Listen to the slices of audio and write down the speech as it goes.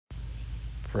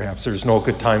Perhaps there's no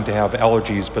good time to have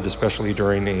allergies, but especially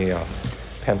during a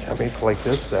pandemic like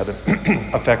this that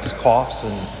affects coughs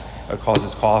and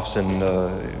causes coughs and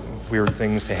weird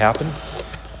things to happen.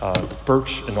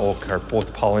 Birch and oak are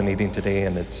both pollinating today,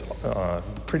 and it's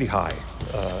pretty high,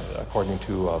 according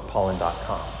to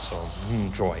pollen.com, so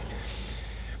joy.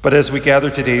 But as we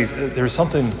gather today, there's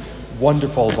something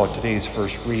wonderful about today's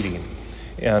first reading.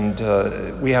 And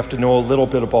we have to know a little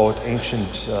bit about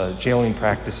ancient jailing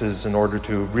practices in order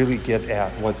to really get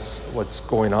at what's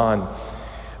going on.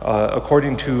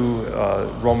 According to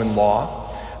Roman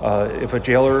law, if a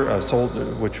jailer, a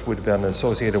soldier, which would have been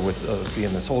associated with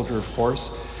being a soldier, of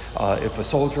course, if a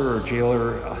soldier or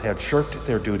jailer had shirked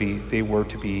their duty, they were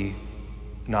to be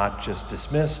not just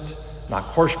dismissed,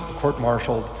 not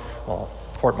court-martialed, well,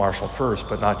 court-martialed first,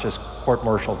 but not just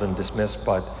court-martialed and dismissed,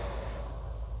 but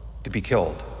to be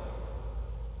killed.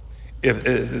 If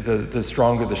the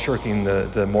stronger the shirking,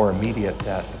 the more immediate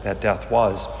that death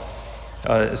was.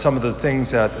 Some of the things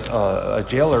that a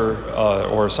jailer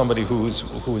or somebody who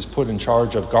was put in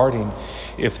charge of guarding,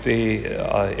 if they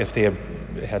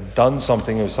had done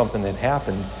something or something had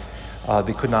happened,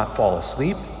 they could not fall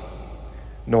asleep,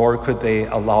 nor could they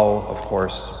allow, of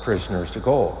course, prisoners to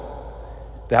go.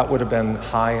 That would have been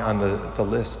high on the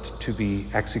list to be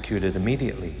executed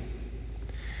immediately.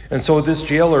 And so this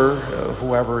jailer,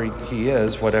 whoever he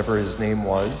is, whatever his name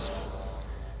was,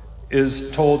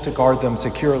 is told to guard them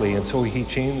securely. And so he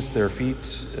chains their feet,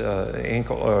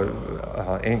 ankle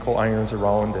irons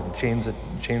around, and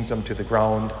chains them to the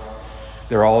ground.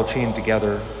 They're all chained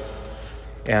together.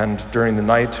 And during the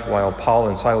night, while Paul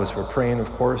and Silas were praying,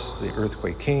 of course, the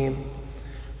earthquake came,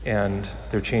 and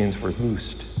their chains were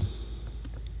loosed.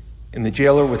 And the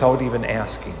jailer, without even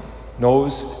asking,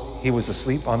 knows he was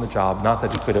asleep on the job, not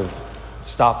that he could have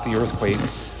stopped the earthquake,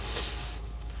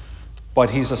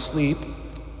 but he's asleep,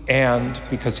 and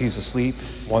because he's asleep,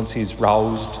 once he's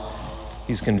roused,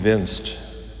 he's convinced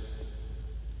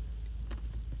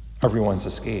everyone's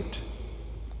escaped.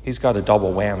 He's got a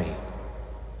double whammy.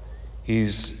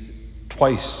 He's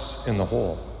twice in the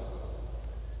hole.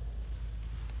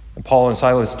 And Paul and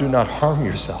Silas, do not harm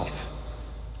yourself.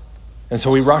 And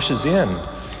so he rushes in,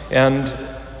 and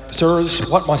sirs,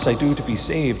 what must I do to be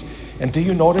saved? And do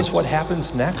you notice what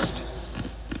happens next?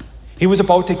 He was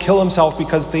about to kill himself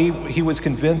because he was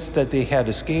convinced that they had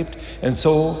escaped, and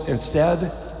so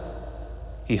instead,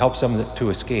 he helps them to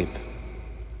escape.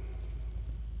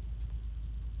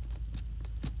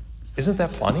 Isn't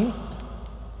that funny?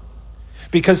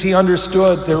 Because he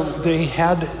understood they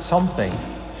had something.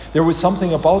 There was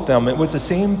something about them. It was the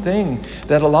same thing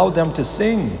that allowed them to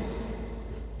sing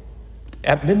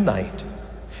at midnight,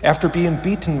 after being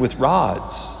beaten with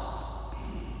rods.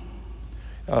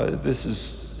 This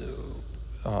is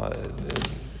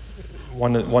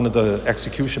one of the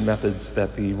execution methods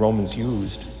that the Romans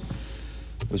used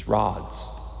was rods.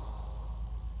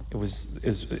 It was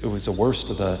the worst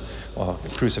of the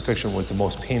crucifixion was the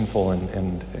most painful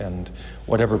and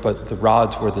whatever, but the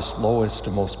rods were the slowest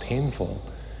and most painful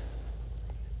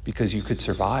because you could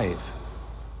survive.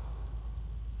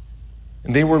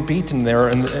 And they were beaten there,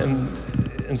 and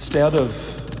instead of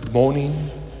moaning,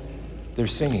 they're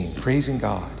singing, praising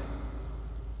God.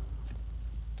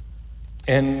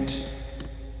 And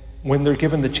when they're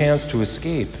given the chance to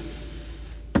escape,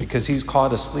 because he's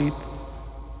caught asleep,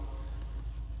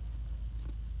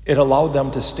 it allowed them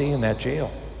to stay in that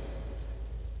jail.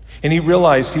 And he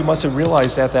must have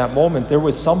realized at that moment, there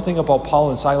was something about Paul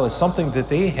and Silas, something that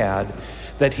they had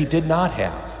that he did not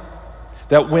have.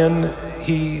 That when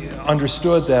he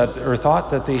understood that, or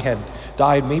thought that they had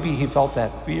died, maybe he felt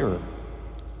that fear.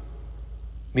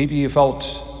 Maybe he felt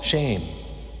shame.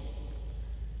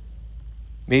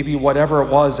 Maybe whatever it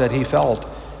was that he felt,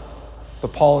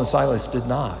 but Paul and Silas did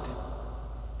not.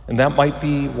 And that might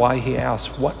be why he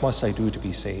asked, what must I do to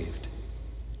be saved?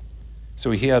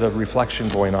 So he had a reflection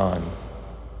going on.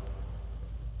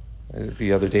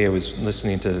 The other day I was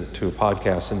listening to a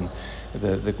podcast, and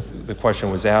the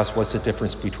question was asked, what's the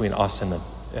difference between us and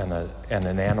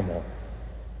an animal?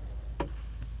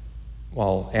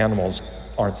 Well, animals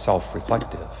aren't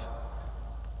self-reflective.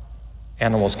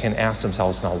 Animals can ask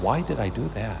themselves, now, why did I do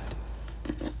that?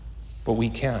 But we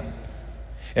can.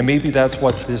 And maybe that's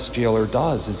what this jailer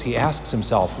does, is he asks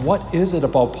himself, what is it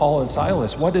about Paul and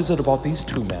Silas? What is it about these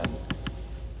two men?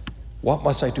 What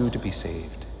must I do to be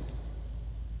saved?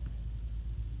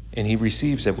 And he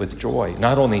receives it with joy,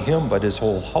 not only him, but his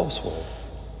whole household.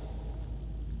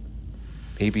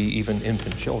 Maybe even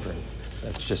infant children.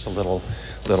 That's just a little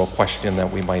question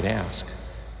that we might ask.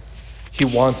 He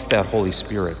wants that Holy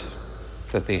Spirit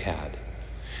that they had.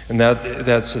 And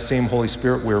that's the same Holy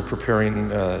Spirit we're preparing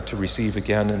to receive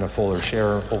again in a fuller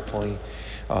share, hopefully,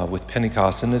 with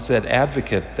Pentecost. And it's that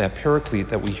advocate, that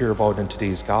paraclete that we hear about in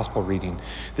today's gospel reading,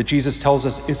 that Jesus tells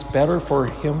us it's better for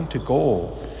him to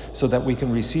go so that we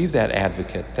can receive that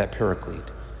advocate, that paraclete.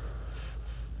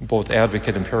 Both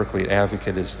advocate and paraclete.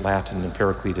 Advocate is Latin and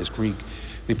paraclete is Greek.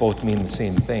 They both mean the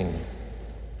same thing,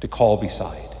 to call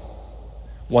beside.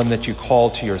 One that you call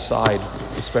to your side,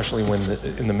 especially when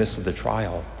in the midst of the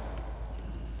trial.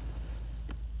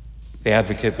 The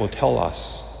advocate will tell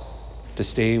us to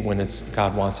stay when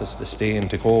God wants us to stay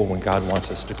and to go when God wants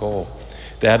us to go.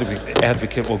 The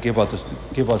advocate will give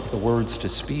us the words to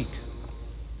speak,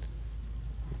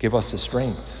 give us the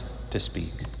strength to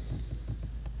speak.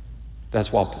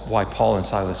 That's why Paul and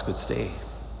Silas could stay.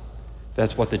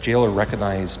 That's what the jailer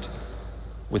recognized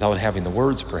without having the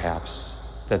words, perhaps,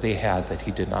 that they had that he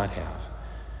did not have.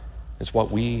 It's what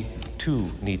we,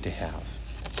 too, need to have.